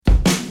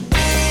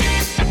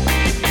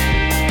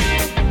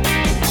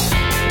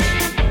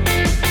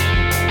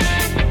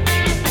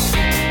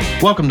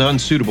Welcome to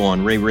Unsuitable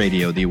on Ray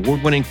Radio, the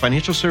award-winning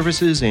financial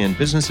services and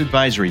business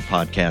advisory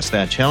podcast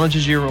that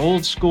challenges your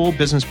old-school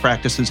business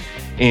practices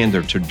and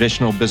their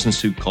traditional business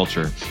suit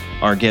culture.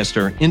 Our guests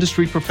are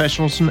industry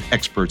professionals and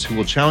experts who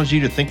will challenge you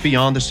to think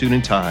beyond the suit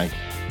and tie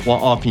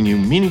while offering you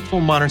meaningful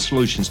modern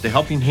solutions to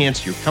help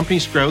enhance your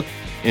company's growth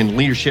and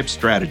leadership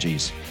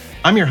strategies.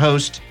 I'm your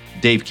host,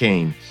 Dave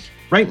Kane.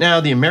 Right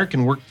now, the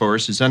American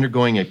workforce is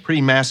undergoing a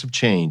pretty massive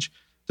change.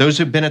 Those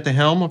who've been at the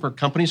helm of our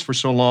companies for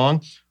so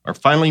long are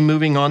finally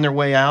moving on their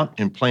way out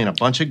and playing a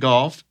bunch of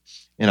golf,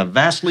 and a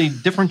vastly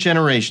different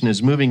generation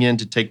is moving in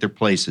to take their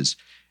places.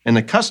 And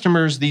the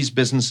customers these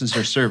businesses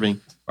are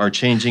serving are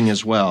changing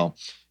as well.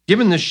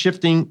 Given this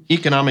shifting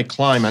economic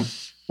climate,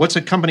 what's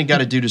a company got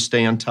to do to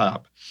stay on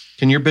top?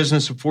 Can your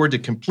business afford to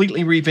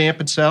completely revamp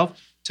itself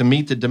to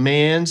meet the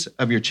demands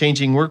of your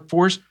changing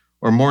workforce?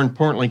 Or more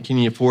importantly, can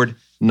you afford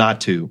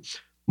not to?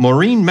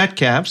 Maureen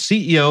Metcalf,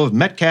 CEO of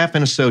Metcalf &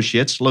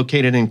 Associates,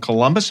 located in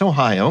Columbus,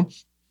 Ohio,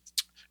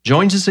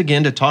 joins us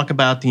again to talk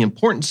about the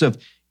importance of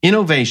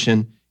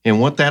innovation and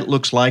what that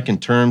looks like in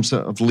terms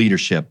of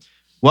leadership.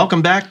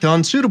 Welcome back to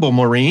Unsuitable,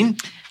 Maureen.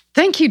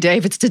 Thank you,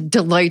 Dave. It's a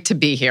delight to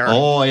be here.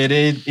 Oh, it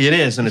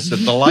is, and it's a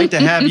delight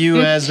to have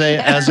you as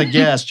a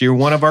guest. You're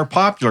one of our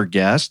popular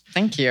guests.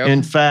 Thank you.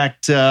 In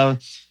fact,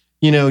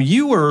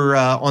 you were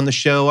on the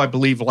show, I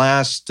believe,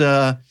 last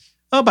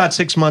about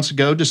 6 months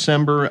ago,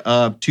 December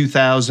of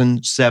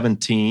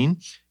 2017.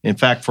 In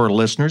fact, for our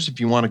listeners, if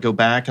you want to go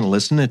back and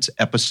listen, it's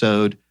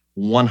episode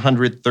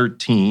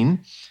 113.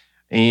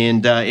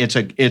 And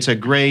it's a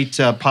great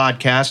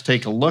podcast.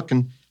 Take a look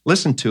and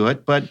listen to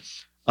it. But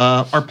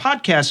our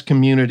podcast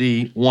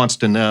community wants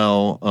to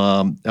know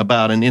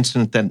about an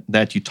incident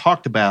that you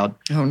talked about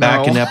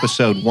back in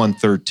episode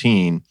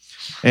 113.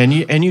 And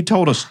you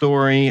told a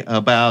story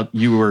about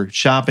you were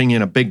shopping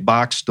in a big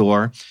box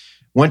store,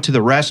 went to the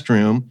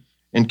restroom,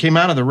 and came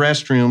out of the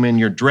restroom and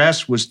your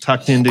dress was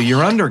tucked into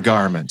your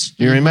undergarments.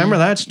 Do you remember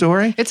that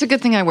story? It's a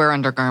good thing I wear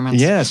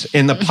undergarments. Yes.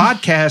 And the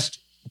podcast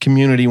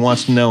community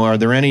wants to know, are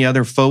there any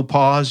other faux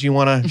pas you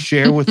want to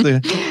share with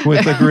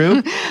the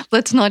group?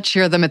 Let's not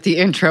share them at the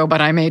intro, but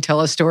I may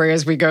tell a story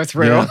as we go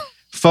through. Yeah.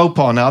 Faux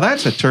pas. Now,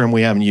 that's a term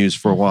we haven't used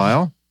for a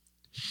while.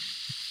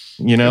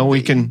 You know,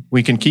 we can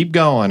keep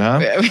going,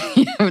 huh?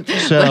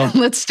 So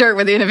let's start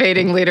with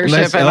innovating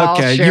leadership, and I'll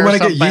share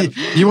something.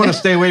 You want to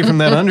stay away from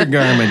that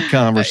undergarment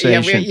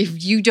conversation.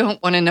 You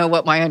don't want to know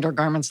what my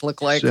undergarments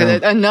look like.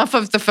 Enough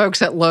of the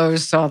folks at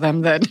Lowe's saw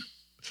them that.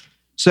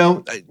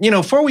 So,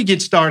 before we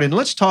get started,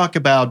 let's talk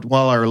about,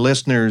 while our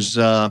listeners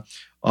are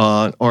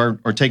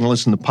taking a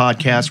listen to the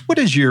podcast, what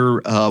is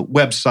your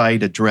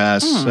website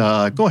address?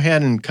 Go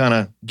ahead and kind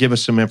of give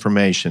us some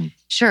information.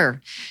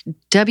 Sure.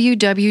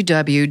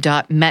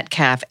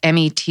 www.metcalf,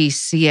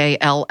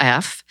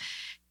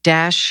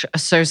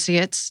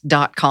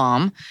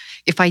 METCALF-associates.com.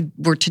 If I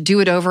were to do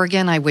it over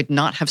again, I would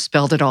not have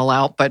spelled it all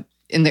out, but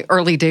in the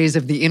early days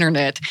of the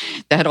internet,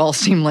 that all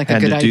seemed like a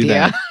good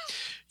idea.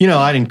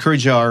 I'd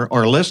encourage our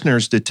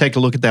listeners to take a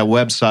look at that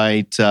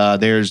website.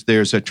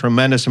 There's a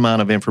tremendous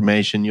amount of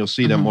information. You'll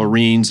see that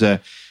Maureen's a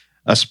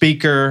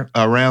speaker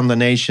around the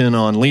nation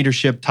on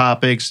leadership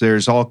topics.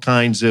 There's all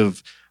kinds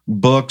of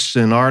books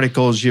and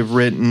articles you've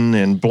written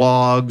and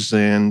blogs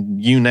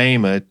and you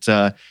name it.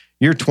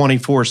 You're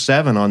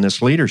 24/7 on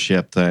this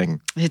leadership thing.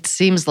 It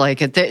seems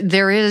like it.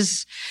 There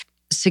is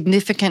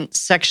significant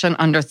section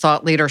under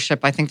thought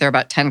leadership. I think there are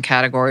about 10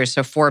 categories.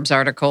 So Forbes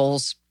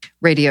articles,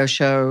 radio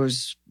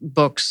shows,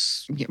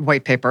 books,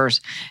 white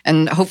papers,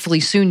 and hopefully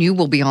soon you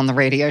will be on the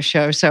radio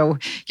show so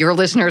your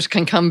listeners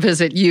can come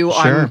visit you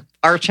on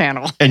our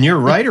channel. And you're a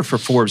writer for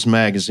Forbes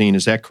magazine,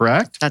 is that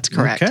correct? That's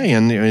correct. Okay,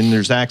 and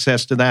there's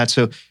access to that.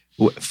 So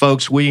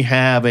folks, we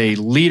have a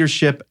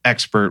leadership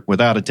expert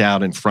without a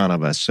doubt in front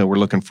of us. So we're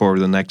looking forward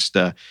to the next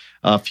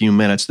few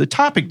minutes. The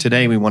topic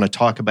today we want to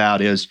talk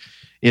about is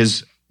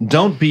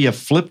don't be a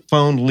flip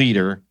phone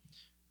leader,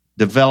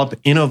 develop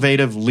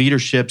innovative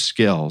leadership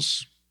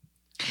skills.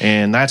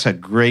 And that's a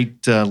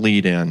great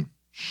lead in.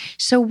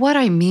 So what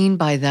I mean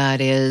by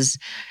that is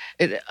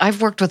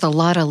I've worked with a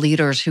lot of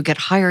leaders who get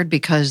hired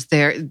because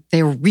they're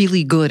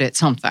really good at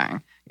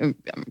something.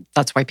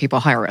 That's why people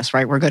hire us,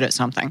 right? We're good at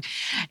something.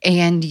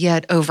 And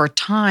yet over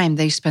time,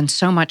 they spend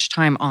so much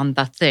time on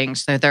the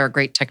things. So they're a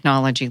great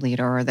technology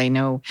leader, or they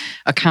know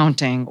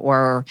accounting,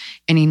 or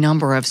any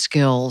number of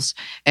skills.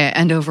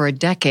 And over a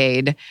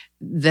decade,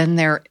 then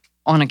they're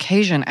on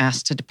occasion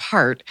asked to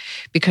depart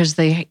because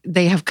they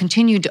have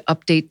continued to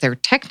update their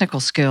technical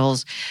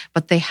skills,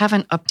 but they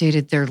haven't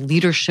updated their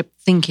leadership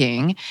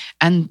thinking,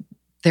 and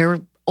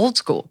they're old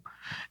school.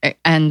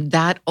 And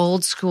that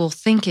old school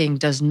thinking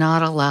does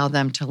not allow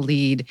them to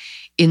lead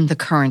in the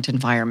current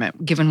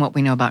environment, given what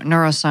we know about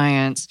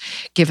neuroscience,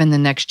 given the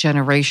next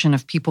generation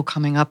of people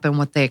coming up and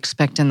what they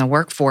expect in the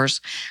workforce.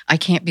 I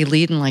can't be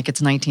leading like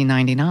it's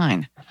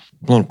 1999.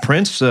 A little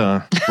Prince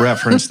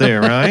reference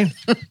there, right?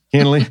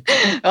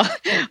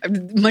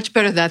 Much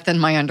better that than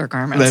my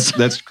undergarments.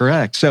 That's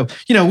correct. So,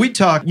 we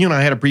talked, you and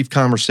I had a brief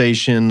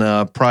conversation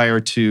prior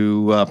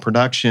to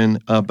production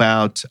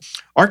about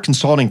our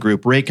consulting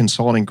group, Ray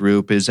Consulting Group.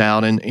 group is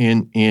out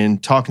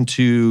and talking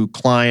to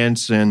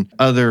clients and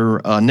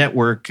other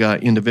network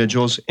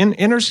individuals,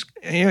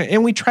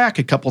 and we track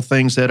a couple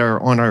things that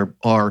are on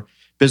our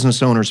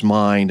business owner's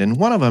mind. And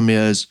one of them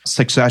is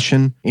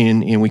succession.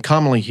 And we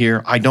commonly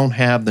hear, I don't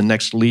have the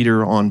next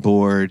leader on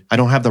board. I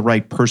don't have the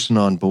right person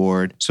on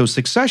board. So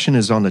succession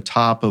is on the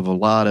top of a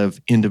lot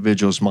of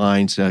individuals'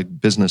 minds,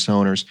 business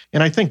owners.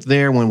 And I think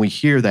there, when we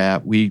hear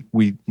that, we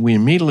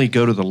immediately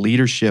go to the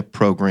leadership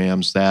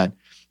programs that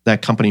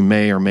company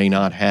may or may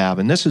not have.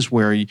 And this is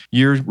where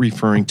you're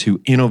referring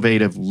to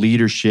innovative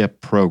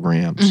leadership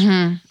programs.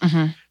 Mm-hmm,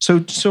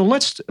 mm-hmm. So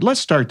let's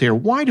start there.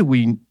 Why do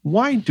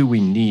we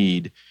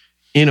need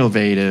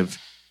innovative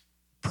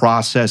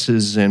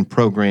processes and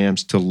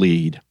programs to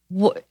lead?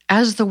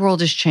 As the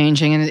world is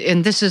changing,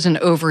 and this is an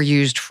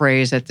overused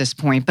phrase at this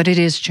point, but it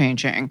is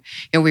changing.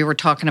 We were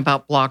talking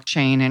about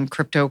blockchain and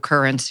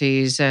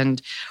cryptocurrencies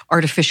and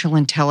artificial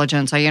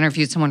intelligence. I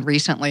interviewed someone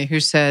recently who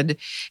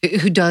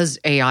does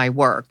AI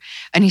work,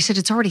 and he said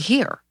it's already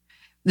here.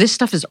 This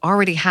stuff is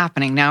already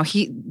happening. Now,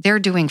 they're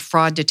doing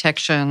fraud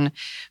detection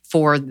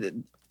for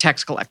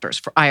tax collectors,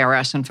 for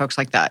IRS and folks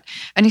like that.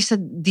 And he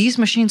said, these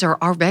machines are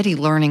already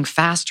learning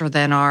faster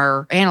than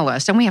our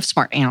analysts. And we have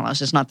smart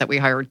analysts. It's not that we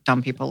hire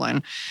dumb people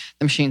and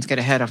the machines get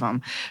ahead of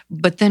them.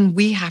 But then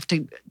we have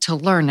to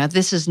learn. Now,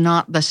 this is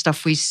not the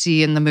stuff we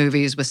see in the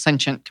movies with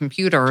sentient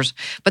computers,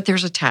 but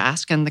there's a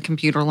task and the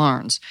computer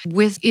learns.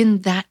 Within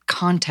that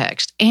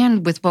context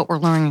and with what we're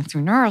learning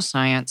through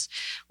neuroscience,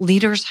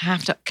 leaders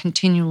have to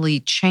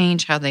continually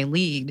change how they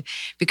lead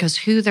because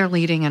who they're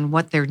leading and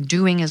what they're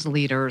doing as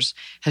leaders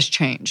has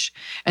changed.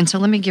 And so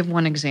let me give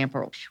one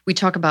example. We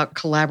talk about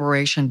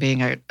collaboration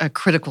being a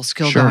critical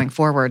skill going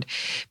forward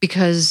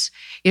because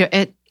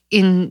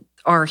in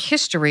our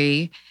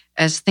history,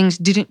 as things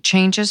didn't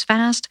change as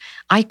fast,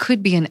 I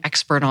could be an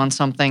expert on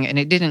something and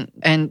it didn't.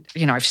 And,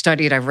 I've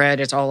studied, I've read,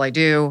 it's all I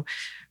do.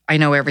 I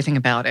know everything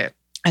about it.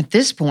 At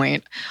this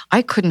point,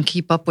 I couldn't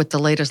keep up with the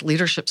latest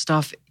leadership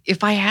stuff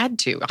if I had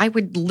to. I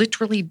would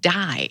literally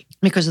die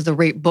because of the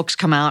rate books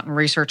come out and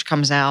research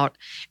comes out.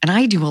 And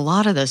I do a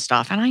lot of this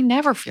stuff, and I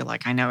never feel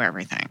like I know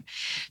everything.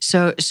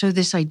 So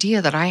this idea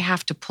that I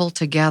have to pull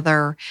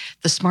together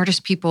the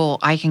smartest people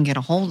I can get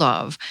a hold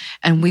of,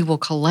 and we will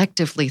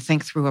collectively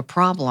think through a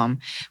problem,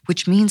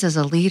 which means as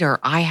a leader,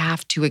 I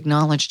have to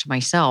acknowledge to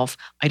myself,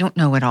 I don't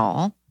know it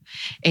all.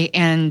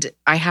 And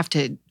I have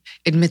to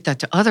admit that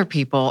to other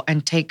people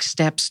and take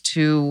steps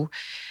to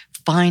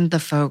find the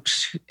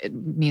folks. It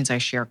means I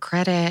share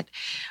credit.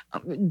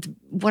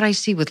 What I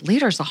see with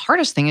leaders, the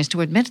hardest thing is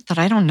to admit that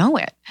I don't know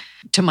it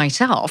to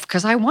myself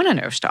because I want to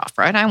know stuff,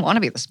 right? I want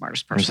to be the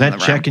smartest person. Is that in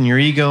the checking your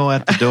ego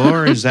at the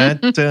door? Is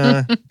that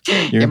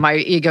my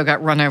ego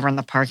got run over in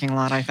the parking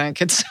lot, I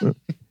think. It's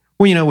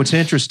Well, what's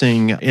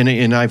interesting,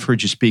 and I've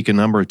heard you speak a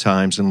number of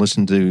times and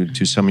listened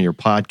to some of your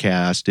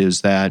podcast,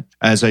 is that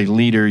as a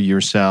leader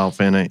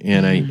yourself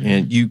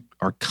and you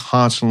are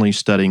constantly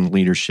studying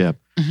leadership,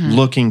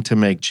 looking to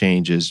make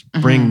changes,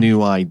 bring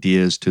new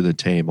ideas to the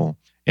table.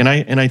 And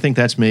I think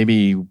that's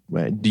maybe,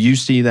 do you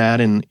see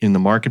that in the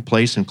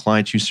marketplace and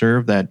clients you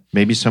serve, that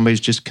maybe somebody's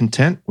just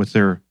content with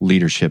their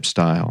leadership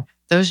style?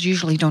 Those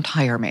usually don't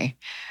hire me.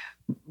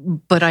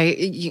 But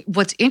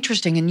what's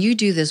interesting, and you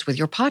do this with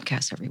your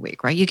podcast every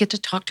week, right? You get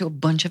to talk to a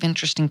bunch of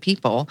interesting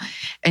people.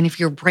 And if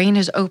your brain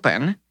is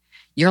open,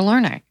 you're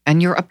learning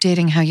and you're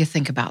updating how you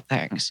think about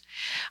things.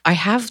 I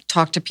have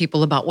talked to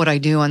people about what I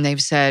do, and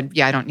they've said,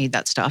 yeah, I don't need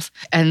that stuff.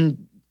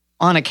 And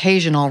on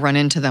occasion, I'll run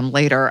into them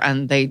later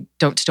and they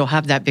don't still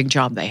have that big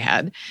job they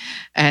had.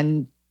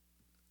 And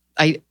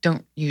I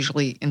don't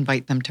usually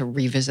invite them to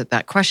revisit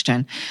that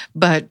question.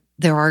 But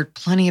there are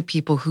plenty of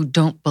people who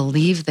don't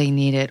believe they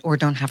need it or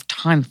don't have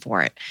time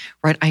for it,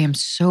 right? I am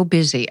so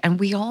busy, and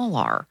we all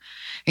are.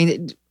 I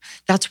mean,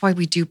 that's why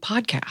we do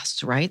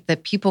podcasts, right?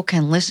 That people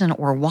can listen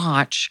or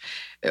watch.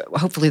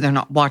 Hopefully they're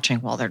not watching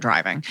while they're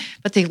driving,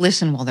 but they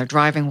listen while they're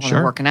driving, while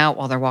they're working out,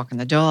 while they're walking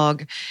the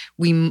dog.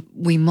 We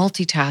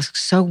multitask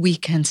so we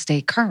can stay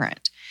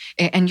current.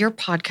 And your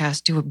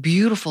podcasts do a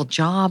beautiful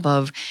job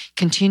of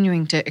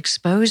continuing to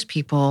expose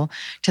people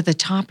to the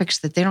topics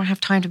that they don't have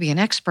time to be an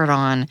expert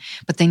on,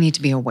 but they need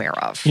to be aware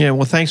of. Yeah,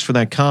 well, thanks for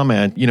that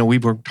comment.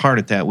 We've worked hard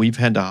at that. We've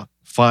had to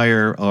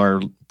fire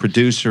our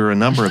producer a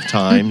number of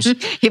times.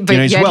 But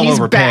he's well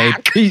overpaid.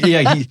 Back.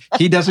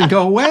 He doesn't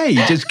go away.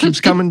 He just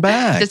keeps coming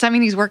back. Does that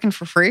mean he's working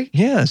for free?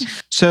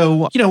 Yes.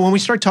 So, when we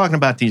start talking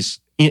about these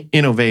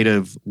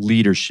innovative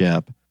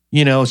leadership,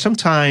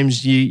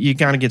 sometimes you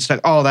kind of get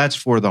stuck. Oh, that's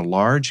for the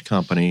large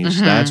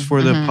companies. That's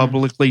for the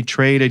publicly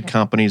traded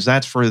companies.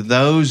 That's for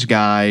those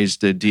guys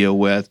to deal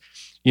with.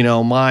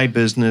 My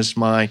business,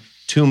 my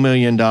 $2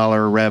 million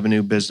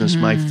revenue business,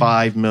 my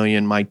 $5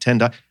 million, my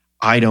 $10.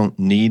 I don't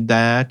need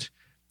that.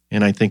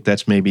 And I think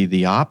that's maybe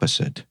the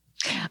opposite.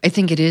 I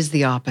think it is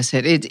the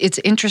opposite. It's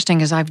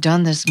interesting as I've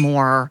done this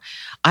more,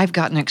 I've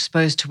gotten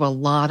exposed to a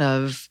lot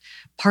of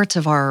parts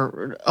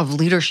of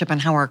leadership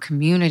and how our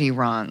community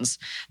runs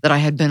that I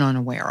had been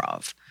unaware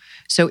of.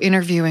 So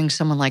interviewing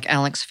someone like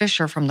Alex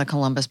Fisher from the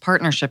Columbus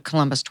Partnership,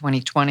 Columbus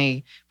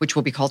 2020, which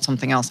will be called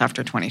something else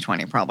after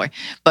 2020 probably,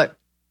 but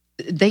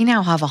they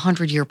now have a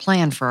 100-year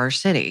plan for our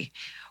city.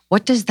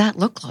 What does that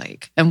look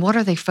like? And what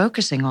are they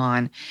focusing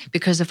on?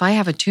 Because if I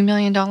have a $2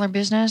 million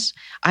business,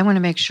 I want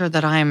to make sure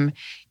that I'm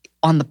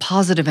on the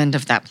positive end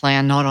of that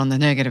plan, not on the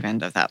negative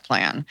end of that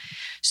plan.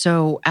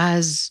 So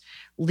as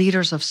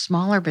leaders of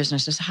smaller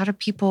businesses, how do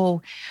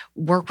people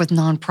work with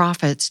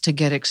nonprofits to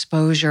get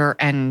exposure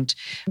and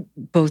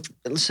both?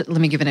 Let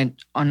me give an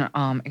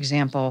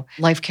example.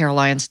 Life Care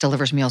Alliance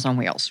delivers Meals on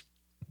Wheels.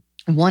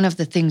 One of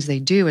the things they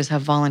do is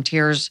have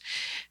volunteers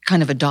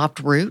kind of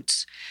adopt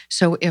routes.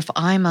 So if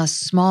I'm a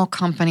small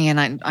company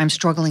and I'm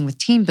struggling with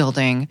team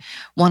building,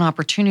 one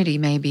opportunity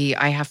may be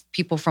I have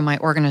people from my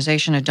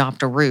organization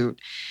adopt a route.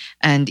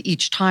 And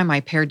each time I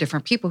pair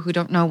different people who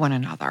don't know one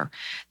another.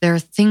 There are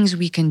things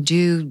we can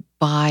do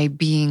by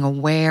being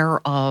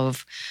aware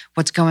of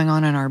what's going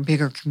on in our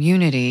bigger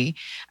community.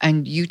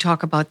 And you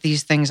talk about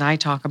these things, I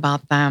talk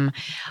about them.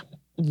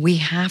 We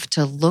have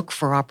to look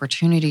for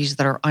opportunities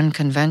that are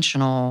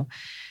unconventional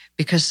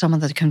because some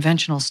of the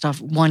conventional stuff,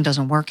 one,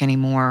 doesn't work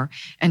anymore,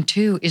 and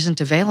two,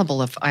 isn't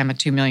available if I'm a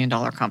 $2 million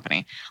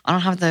company. I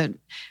don't have the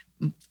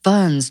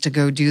funds to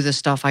go do the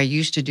stuff I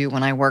used to do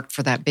when I worked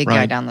for that big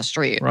guy down the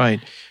street.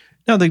 Right.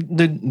 Now,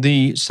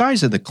 the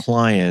size of the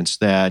clients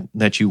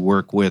that you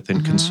work with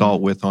and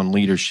consult with on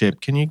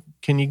leadership, can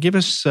you give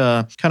us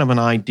kind of an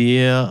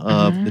idea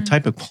of the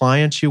type of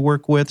clients you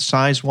work with,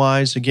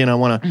 size-wise? Again, I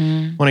want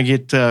to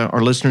get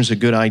our listeners a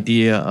good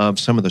idea of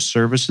some of the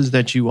services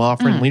that you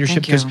offer in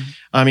leadership. Because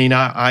I mean,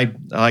 I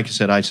like I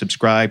said, I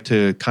subscribe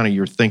to kind of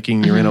your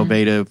thinking, you're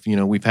innovative. You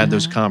know, we've had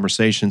those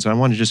conversations. I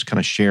want to just kind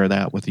of share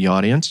that with the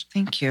audience.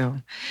 Thank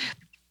you.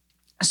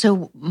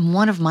 So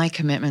one of my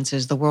commitments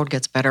is the world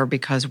gets better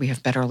because we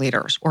have better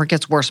leaders, or it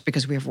gets worse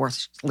because we have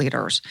worse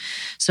leaders.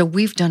 So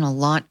we've done a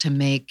lot to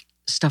make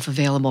stuff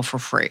available for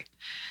free.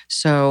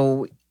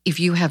 So if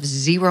you have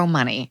zero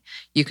money,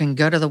 you can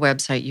go to the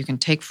website, you can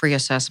take free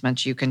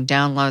assessments, you can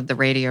download the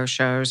radio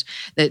shows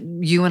that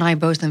you and I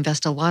both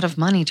invest a lot of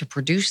money to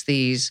produce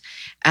these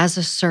as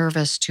a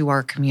service to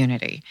our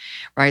community,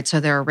 right?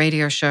 So there are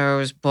radio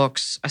shows,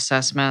 books,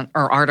 assessment,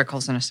 or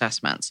articles and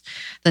assessments.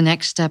 The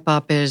next step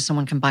up is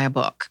someone can buy a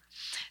book.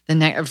 The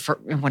next, for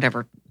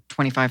whatever,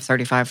 $25,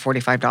 $35,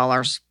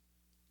 $45,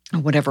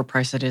 whatever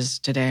price it is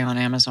today on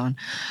Amazon.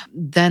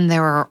 Then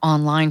there are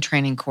online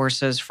training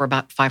courses for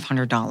about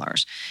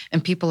 $500.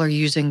 And people are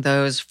using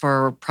those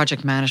for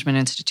Project Management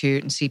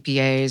Institute and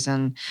CPAs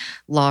and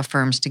law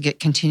firms to get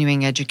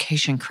continuing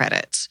education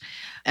credits.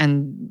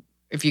 And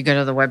if you go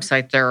to the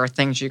website, there are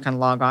things you can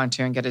log on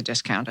to and get a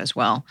discount as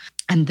well.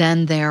 And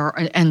then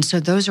so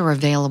those are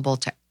available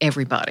to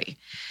everybody.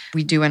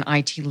 We do an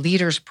IT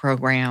leaders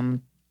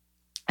program,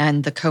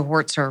 and the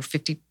cohorts are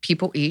 50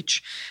 people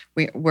each.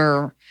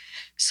 We're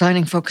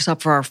signing folks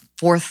up for our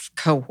fourth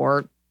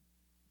cohort,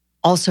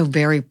 also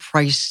very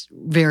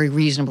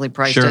reasonably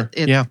priced. Sure.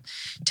 It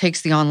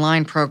takes the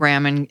online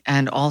program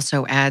and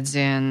also adds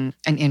in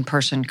an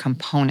in-person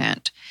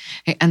component.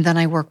 And then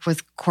I work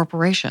with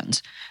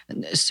corporations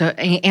and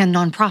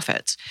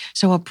nonprofits.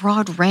 So a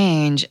broad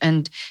range.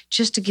 And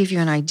just to give you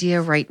an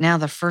idea, right now,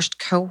 the first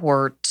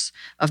cohorts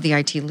of the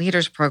IT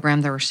Leaders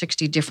Program, there are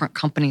 60 different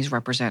companies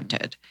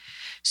represented.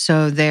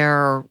 So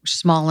they're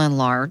small and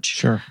large.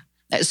 Sure.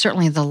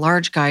 Certainly the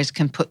large guys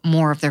can put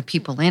more of their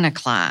people in a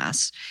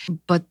class,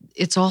 but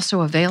it's also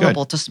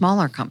available to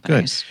smaller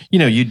companies. Good. You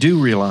know, you do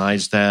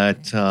realize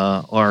that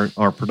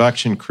our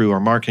production crew, our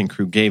marketing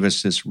crew gave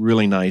us this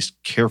really nice,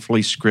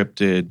 carefully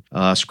scripted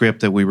script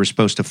that we were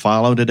supposed to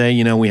follow today.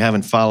 You know, we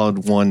haven't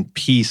followed one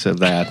piece of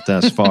that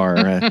thus far.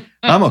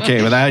 I'm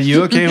okay with that.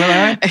 You okay with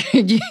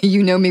that?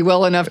 You know me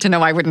well enough to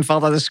know I wouldn't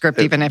follow the script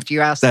even if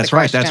you asked. That's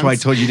right. That's why I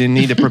told you didn't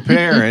need to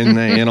prepare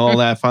and all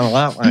that final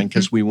outline,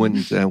 because we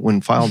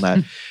wouldn't file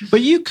that. But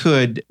you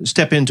could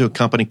step into a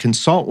company,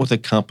 consult with a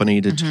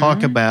company to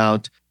talk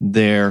about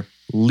their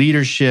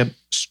leadership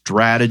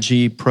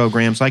strategy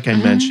programs, like I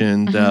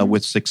mentioned,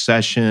 with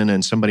succession,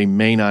 and somebody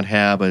may not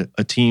have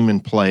a team in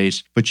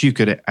place, but you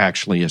could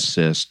actually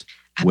assist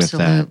with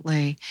that.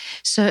 Absolutely.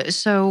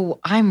 So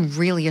I'm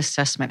really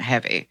assessment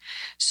heavy.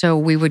 So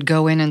we would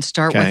go in and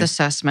start with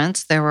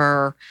assessments. There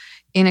are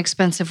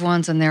inexpensive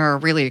ones and there are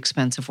really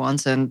expensive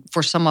ones. And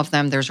for some of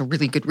them, there's a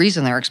really good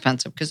reason they're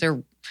expensive, because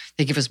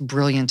they give us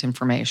brilliant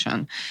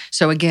information.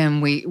 So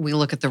again, we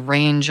look at the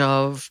range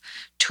of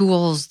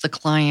tools the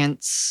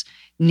clients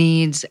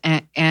needs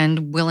and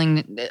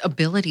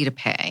ability to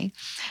pay.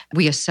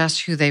 We assess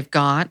who they've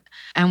got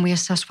and we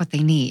assess what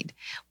they need.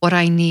 What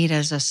I need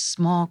as a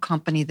small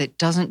company that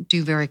doesn't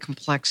do very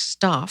complex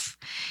stuff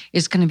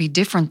is going to be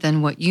different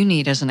than what you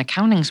need as an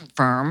accounting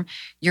firm.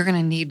 You're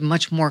going to need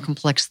much more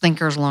complex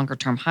thinkers, longer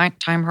term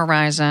time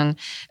horizon,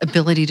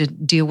 ability to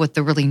deal with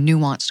the really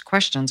nuanced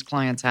questions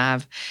clients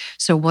have.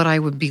 So what I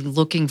would be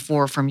looking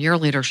for from your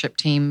leadership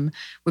team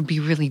would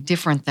be really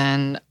different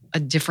than a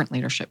different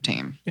leadership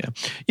team.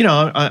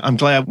 Yeah. I'm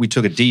glad we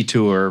took a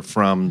detour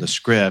from the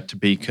script,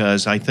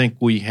 because I think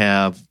we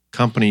have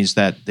companies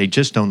that they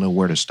just don't know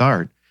where to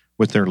start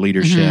with their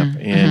leadership.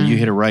 And you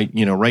hit it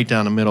right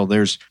down the middle.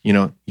 There's,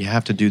 you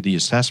have to do the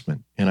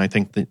assessment. And I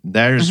think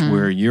that is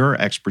where your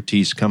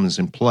expertise comes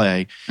in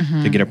play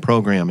to get a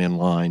program in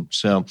line.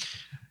 So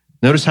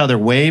notice how they're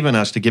waving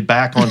us to get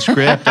back on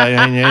script. we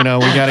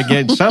got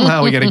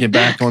to get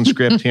back on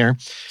script here.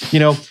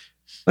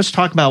 Let's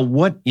talk about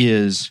what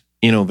is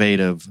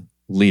innovative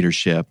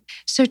leadership.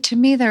 So to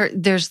me,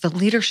 there's the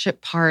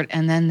leadership part,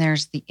 and then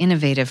there's the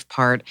innovative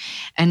part.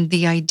 And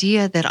the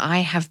idea that I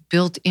have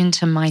built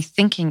into my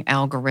thinking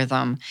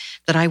algorithm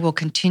that I will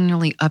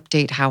continually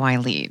update how I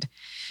lead.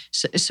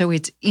 So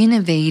it's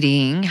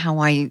innovating how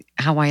I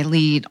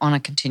lead on a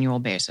continual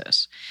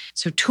basis.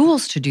 So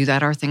tools to do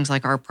that are things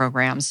like our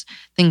programs,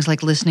 things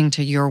like listening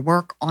to your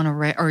work on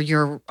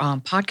your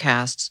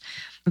podcasts,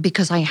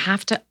 because I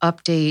have to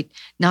update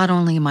not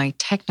only my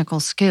technical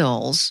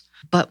skills,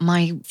 but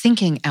my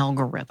thinking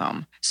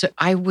algorithm. So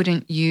I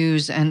wouldn't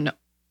use a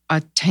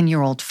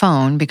 10-year-old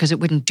phone because it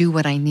wouldn't do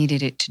what I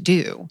needed it to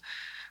do.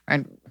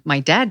 Right? My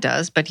dad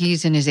does, but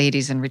he's in his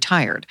 80s and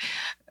retired.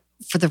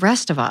 For the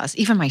rest of us,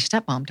 even my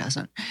stepmom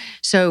doesn't.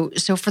 So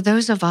for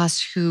those of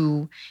us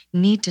who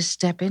need to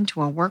step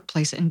into a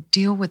workplace and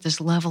deal with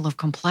this level of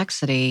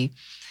complexity,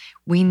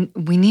 we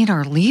need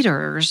our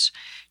leaders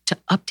to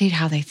update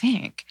how they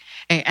think.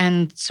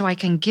 And so I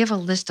can give a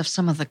list of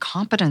some of the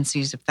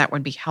competencies if that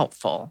would be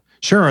helpful.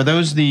 Sure. Are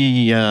those what do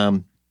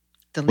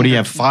you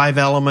have, 5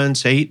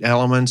 elements, 8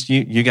 elements?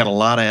 You got a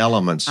lot of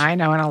elements. I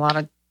know, and a lot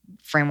of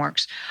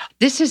frameworks.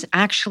 This is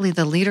actually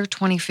the Leader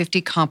 2050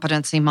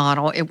 competency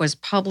model. It was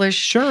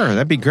published. Sure,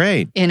 that'd be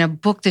great. In a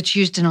book that's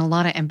used in a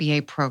lot of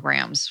MBA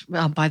programs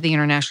by the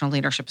International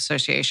Leadership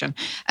Association.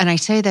 And I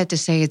say that to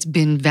say it's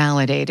been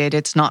validated.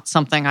 It's not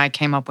something I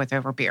came up with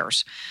over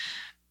beers.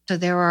 So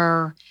there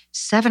are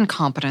 7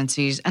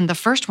 competencies, and the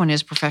first one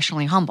is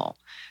professionally humble.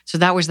 So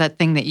that was that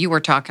thing that you were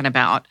talking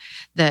about,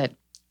 that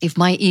if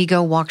my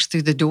ego walks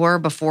through the door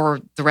before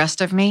the rest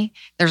of me,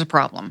 there's a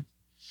problem.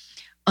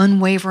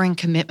 Unwavering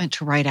commitment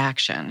to right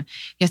action.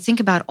 Think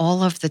about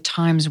all of the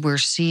times we're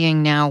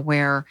seeing now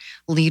where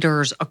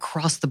leaders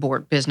across the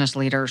board, business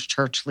leaders,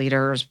 church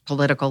leaders,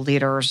 political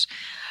leaders,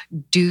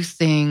 do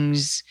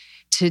things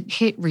to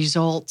hit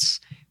results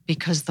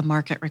because the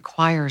market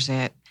requires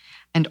it.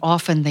 And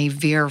often they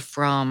veer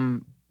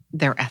from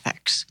their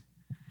ethics.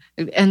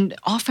 And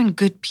often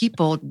good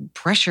people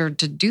pressured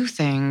to do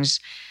things,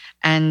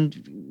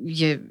 and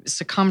you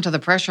succumb to the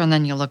pressure, and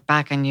then you look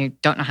back and you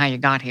don't know how you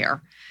got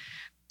here.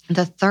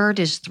 The third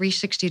is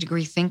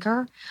 360-degree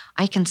thinker.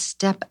 I can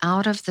step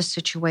out of the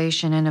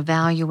situation and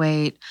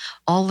evaluate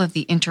all of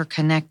the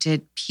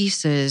interconnected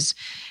pieces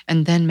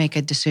and then make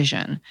a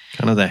decision.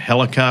 Kind of the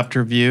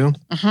helicopter view.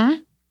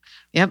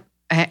 Yep.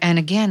 And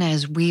again,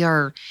 as we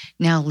are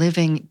now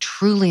living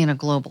truly in a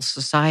global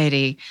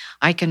society,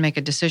 I can make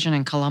a decision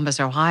in Columbus,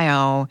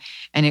 Ohio,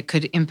 and it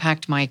could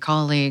impact my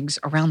colleagues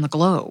around the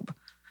globe.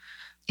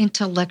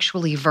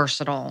 Intellectually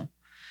versatile.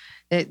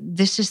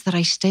 This is that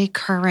I stay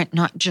current,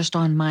 not just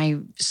on my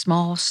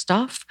small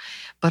stuff,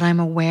 but I'm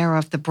aware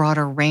of the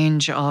broader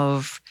range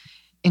of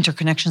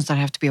interconnections that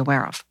I have to be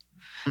aware of.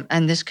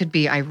 And this could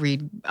be, I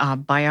read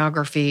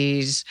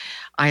biographies,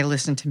 I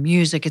listen to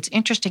music. It's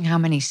interesting how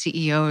many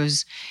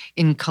CEOs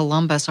in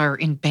Columbus are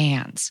in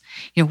bands.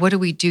 What do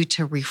we do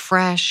to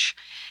refresh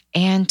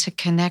and to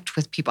connect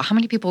with people? How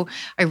many people,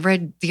 I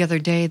read the other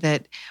day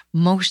that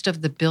most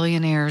of the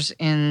billionaires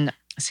in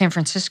San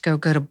Francisco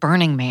go to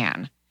Burning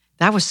Man.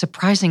 That was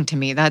surprising to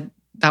me. That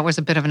was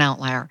a bit of an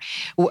outlier.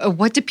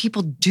 What do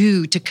people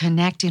do to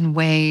connect in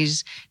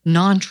ways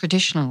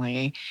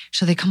non-traditionally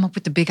so they come up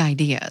with the big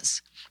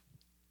ideas?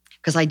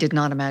 Because I did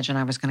not imagine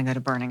I was going to go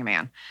to Burning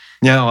Man.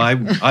 No, I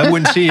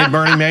wouldn't see you at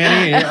Burning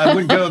Man. I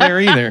wouldn't go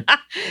there either.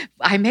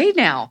 I may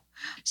now.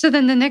 So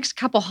then the next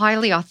couple,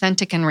 highly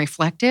authentic and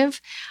reflective,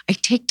 I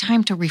take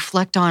time to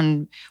reflect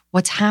on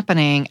what's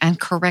happening and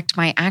correct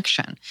my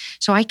action.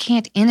 So I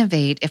can't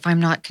innovate if I'm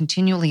not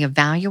continually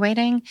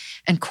evaluating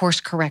and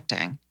course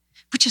correcting,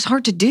 which is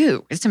hard to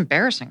do. It's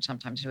embarrassing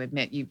sometimes to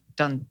admit you've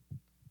done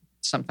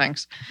some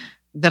things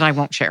that I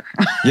won't share.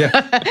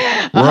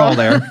 Yeah, we're all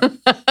there.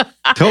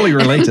 Totally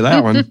relate to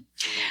that one.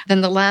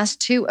 Then the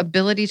last 2,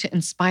 ability to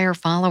inspire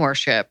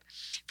followership,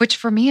 which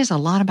for me is a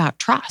lot about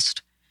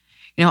trust.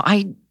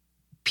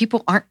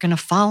 People aren't going to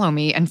follow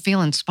me and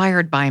feel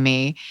inspired by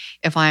me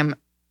if I'm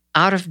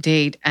out of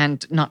date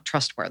and not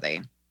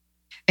trustworthy.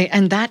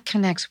 And that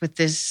connects with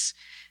this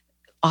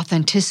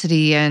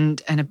authenticity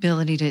and an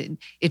ability to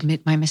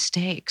admit my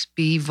mistakes,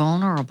 be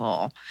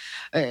vulnerable,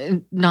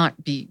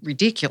 not be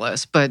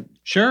ridiculous, but...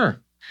 Sure.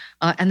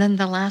 And then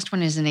the last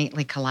one is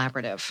innately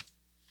collaborative.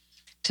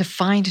 To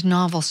find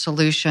novel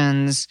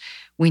solutions,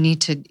 we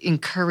need to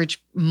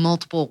encourage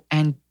multiple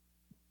and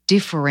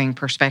differing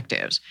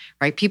perspectives,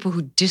 right? People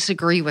who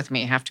disagree with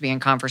me have to be in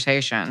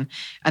conversation,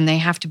 and they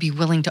have to be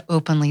willing to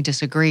openly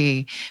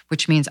disagree,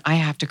 which means I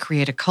have to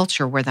create a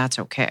culture where that's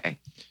okay.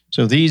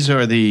 So these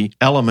are the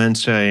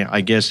elements,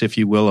 I guess, if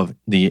you will, of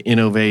the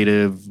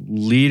innovative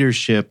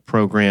leadership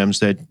programs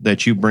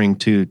that you bring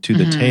to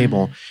the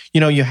table.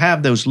 You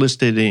have those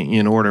listed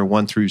in order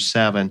 1 through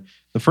 7.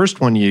 The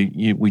first one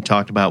we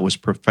talked about was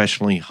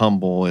professionally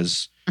humble.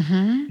 Is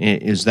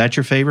that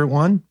your favorite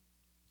one?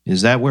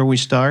 Is that where we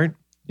start?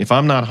 If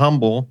I'm not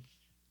humble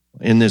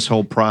in this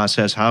whole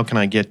process, how can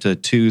I get to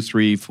 2,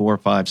 3, 4,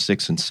 5,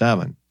 6, and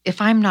 7? If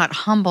I'm not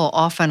humble,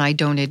 often I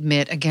don't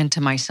admit again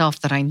to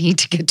myself that I need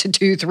to get to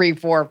 2, 3,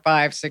 4,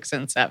 5, 6,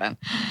 and 7.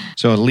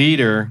 So a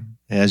leader,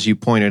 as you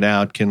pointed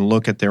out, can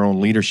look at their own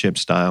leadership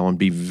style and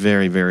be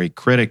very, very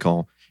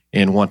critical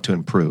and want to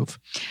improve.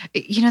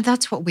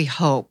 That's what we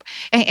hope.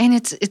 And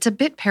it's a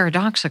bit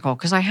paradoxical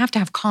because I have to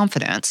have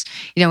confidence.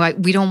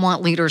 We don't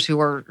want leaders who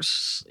are,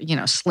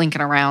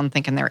 slinking around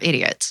thinking they're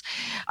idiots.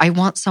 I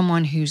want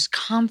someone who's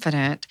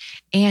confident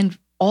and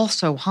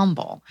also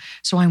humble.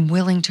 So I'm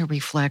willing to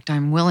reflect.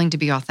 I'm willing to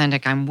be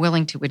authentic. I'm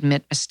willing to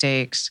admit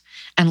mistakes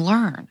and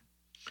learn.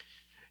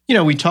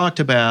 We talked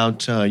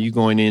about you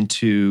going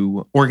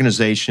into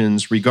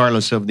organizations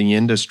regardless of the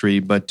industry,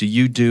 but do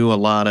you do a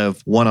lot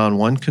of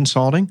one-on-one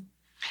consulting?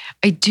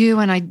 I do,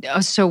 and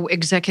so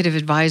executive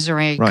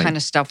advisory kind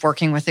of stuff,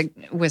 working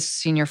with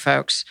senior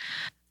folks,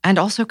 and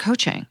also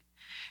coaching.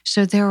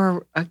 So there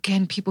are,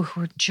 again, people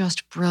who are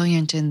just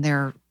brilliant in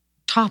their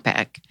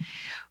topic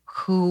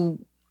who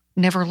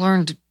never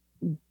learned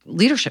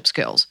leadership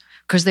skills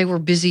because they were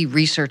busy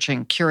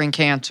researching, curing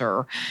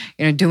cancer,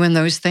 doing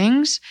those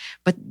things.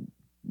 But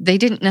they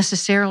didn't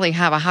necessarily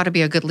have a How to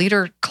Be a Good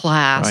Leader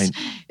class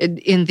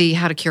in the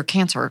How to Cure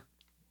Cancer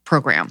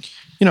program.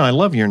 I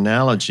love your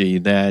analogy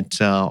that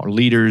a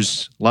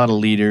lot of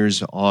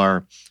leaders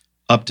are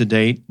up to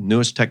date,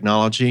 newest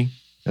technology,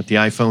 got the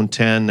iPhone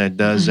 10 that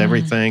does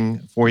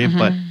everything for you,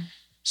 but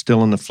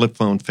still in the flip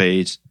phone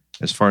phase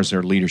as far as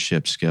their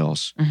leadership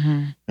skills.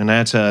 And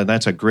that's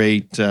a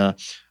great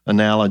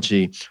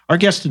analogy. Our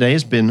guest today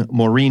has been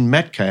Maureen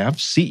Metcalf,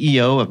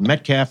 CEO of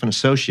Metcalf &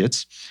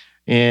 Associates,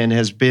 and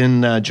has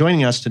been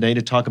joining us today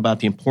to talk about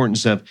the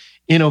importance of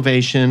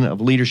innovation, of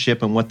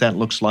leadership, and what that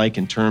looks like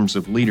in terms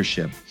of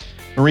leadership.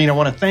 Maureen, I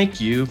want to thank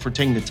you for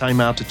taking the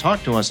time out to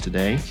talk to us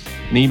today.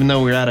 And even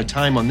though we're out of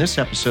time on this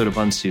episode of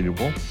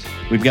Unsuitable,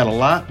 we've got a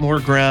lot more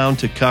ground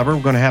to cover.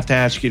 We're going to have to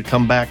ask you to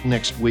come back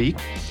next week.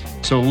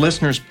 So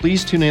listeners,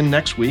 please tune in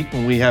next week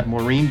when we have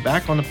Maureen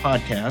back on the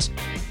podcast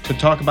to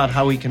talk about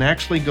how we can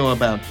actually go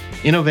about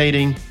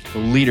innovating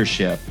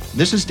leadership.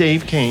 This is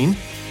Dave Kane.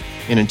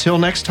 And until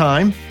next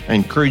time, I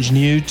encourage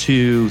you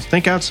to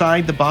think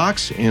outside the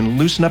box and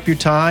loosen up your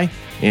tie,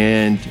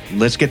 and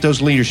let's get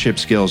those leadership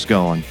skills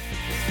going.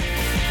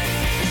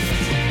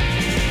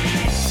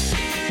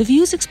 The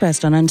views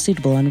expressed on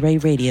Unsuitable on Ray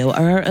Radio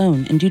are our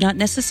own and do not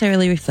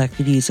necessarily reflect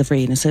the views of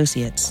Ray &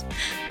 Associates.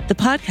 The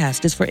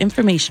podcast is for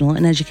informational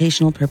and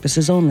educational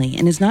purposes only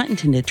and is not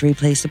intended to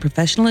replace the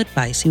professional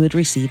advice you would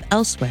receive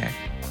elsewhere.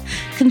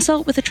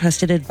 Consult with a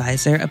trusted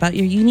advisor about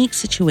your unique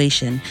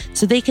situation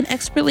so they can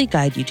expertly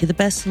guide you to the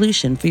best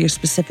solution for your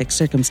specific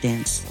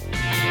circumstance.